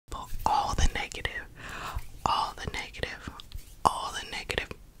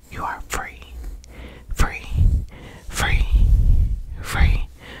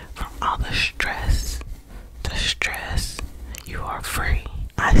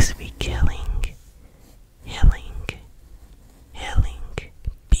speak healing, healing, healing.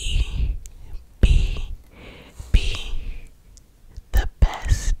 Be the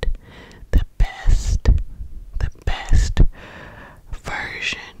best, the best, the best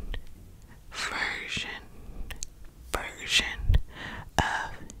version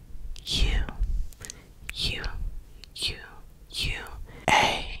of you.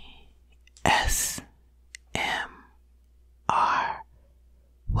 ASMR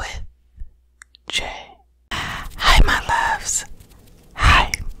with Jay. Hi, my loves.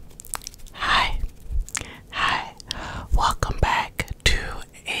 Hi. Welcome back to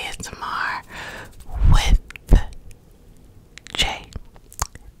ASMR with Jay.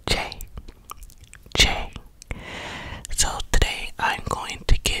 So today I'm going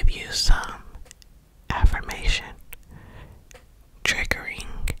to give you some affirmation, triggering,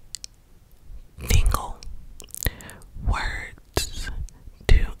 tingle words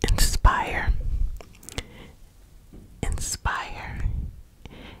to inspire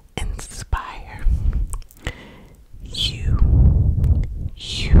you,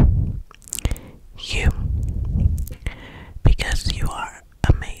 because you are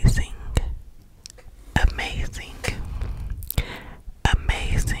amazing, amazing,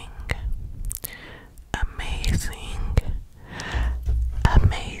 amazing, amazing,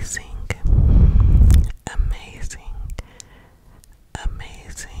 amazing, amazing,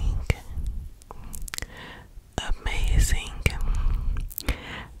 amazing, amazing,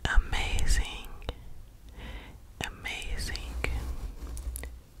 amazing, amazing, amazing,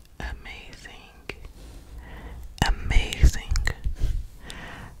 amazing,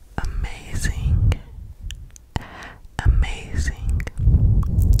 amazing, amazing,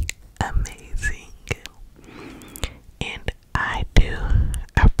 amazing. And I do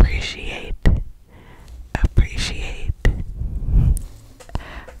appreciate appreciate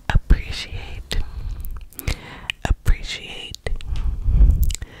appreciate appreciate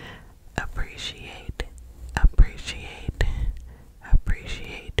appreciate appreciate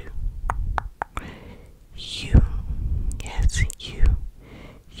appreciate you. Yes, you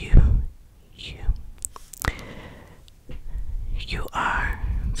you are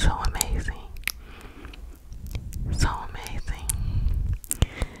so amazing, so amazing.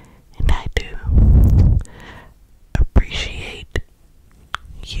 And I do appreciate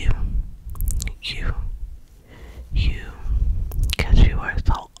you, because you are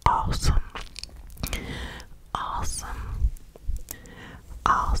so awesome, awesome,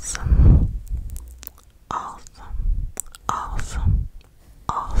 awesome, awesome, awesome,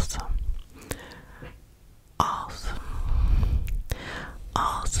 awesome, awesome, awesome,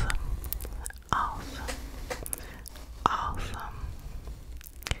 awesome, awesome,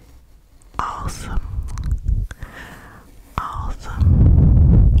 awesome, awesome,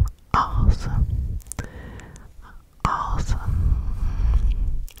 awesome,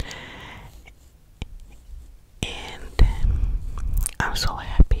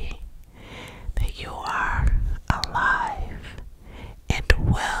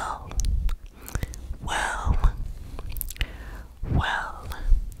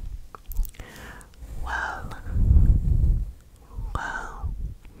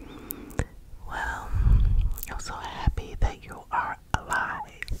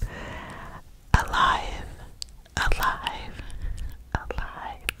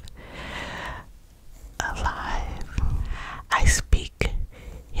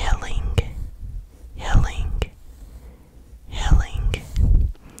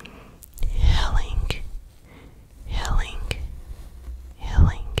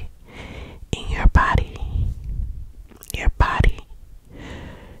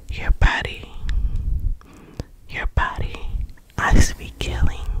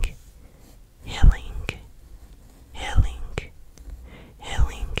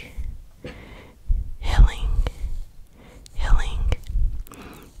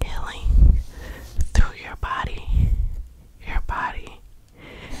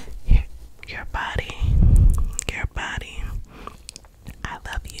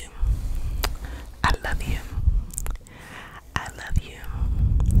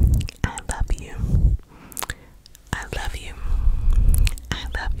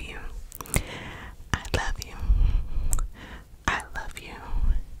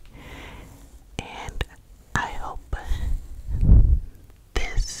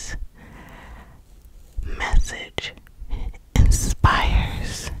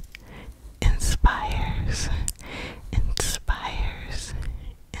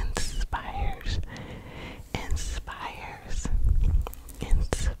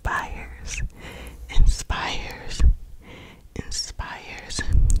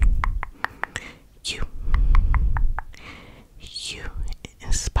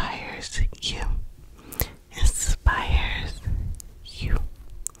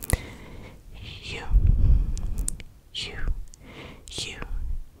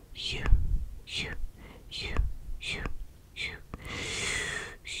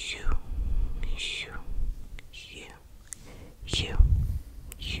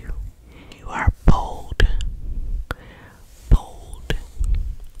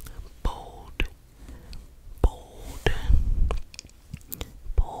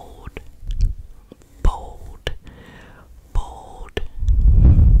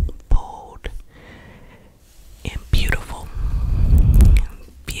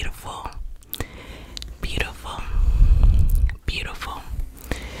 beautiful, beautiful, beautiful,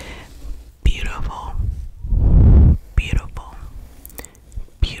 beautiful, beautiful,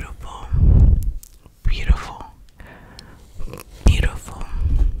 beautiful, beautiful, beautiful,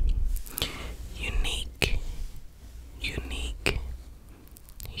 unique, unique,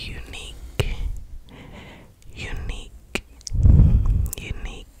 unique, unique,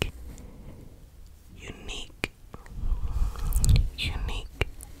 unique, unique, unique,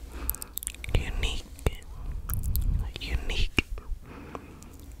 unique, unique,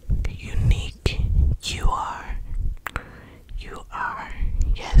 unique. You are,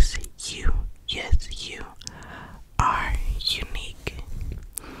 yes, you are unique,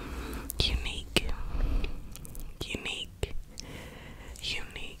 unique, unique,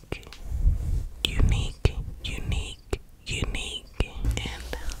 unique, unique, unique, unique, and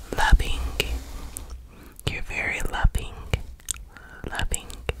loving. You're very loving, loving,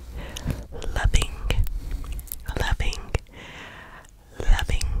 loving, loving,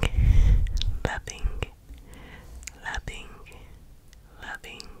 loving, loving, loving,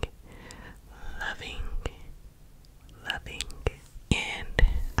 loving, loving, loving. And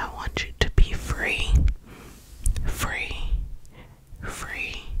I want you to be free, free,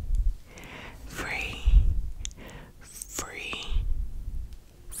 free, free, free,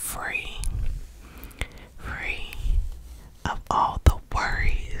 free, free of all the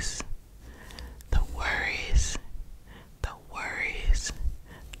worries, the worries, the worries,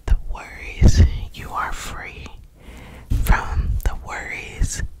 the worries. You are free from the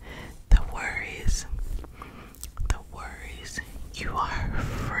worries, the worries, the worries. You are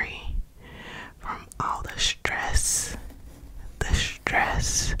free from all the stress, the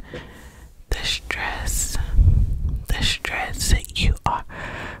stress, the stress, the stress. You are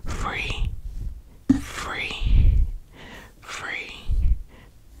free, free, free,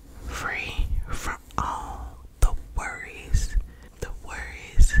 free from all the worries, the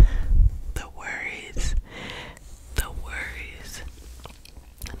worries, the worries, the worries,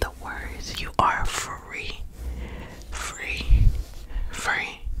 the worries. You are free, free,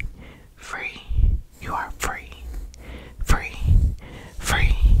 free,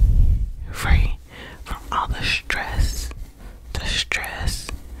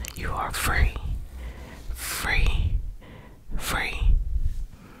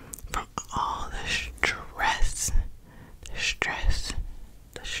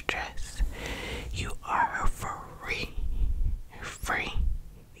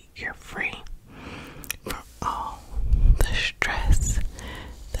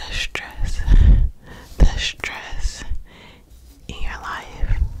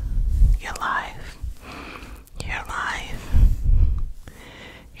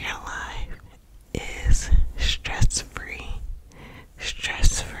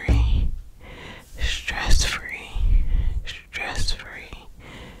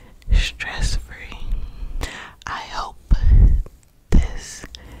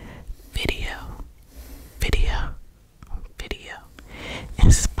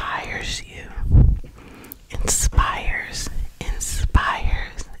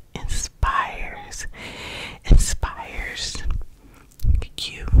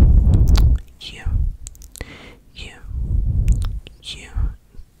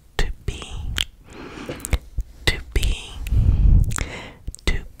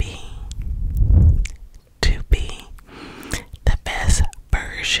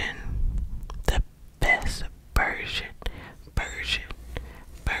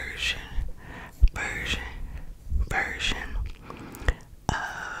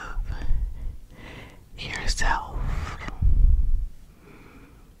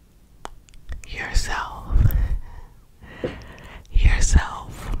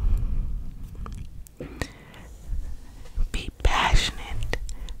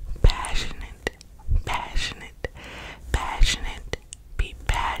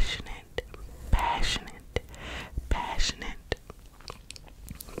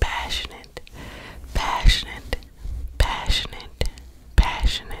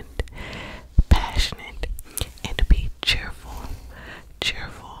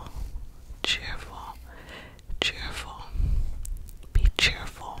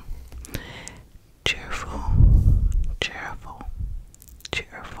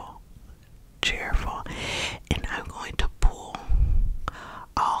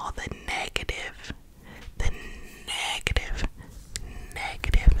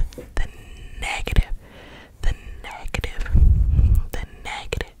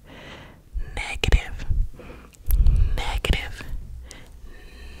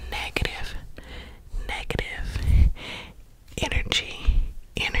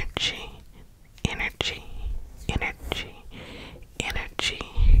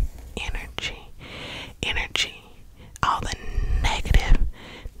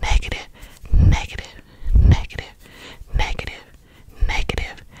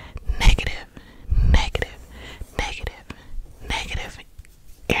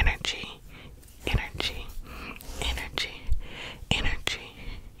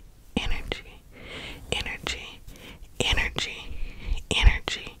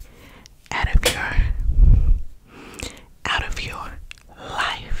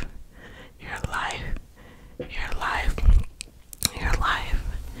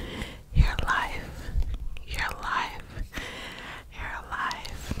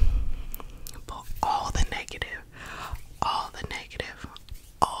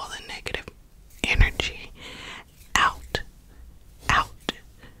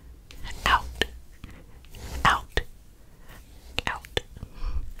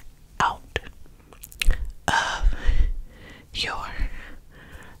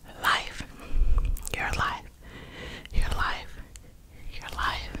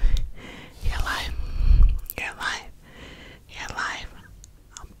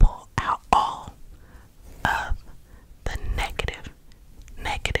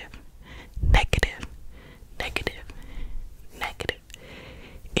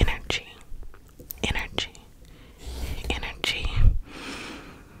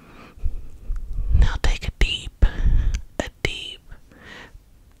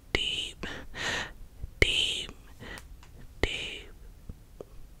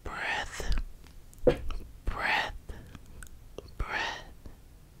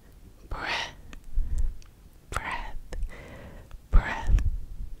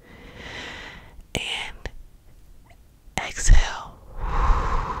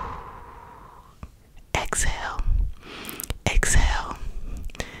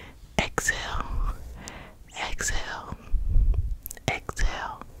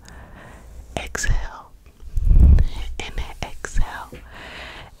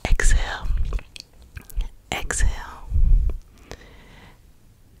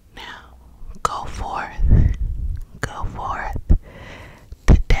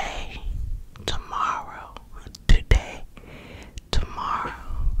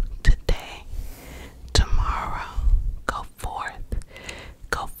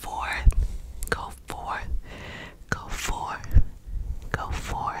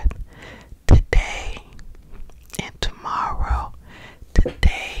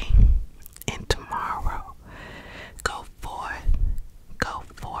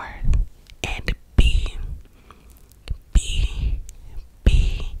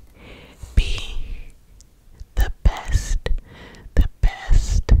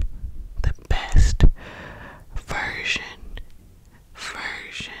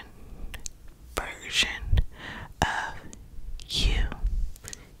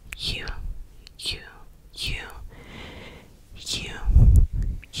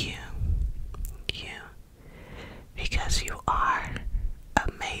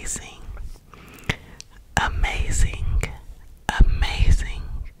 amazing.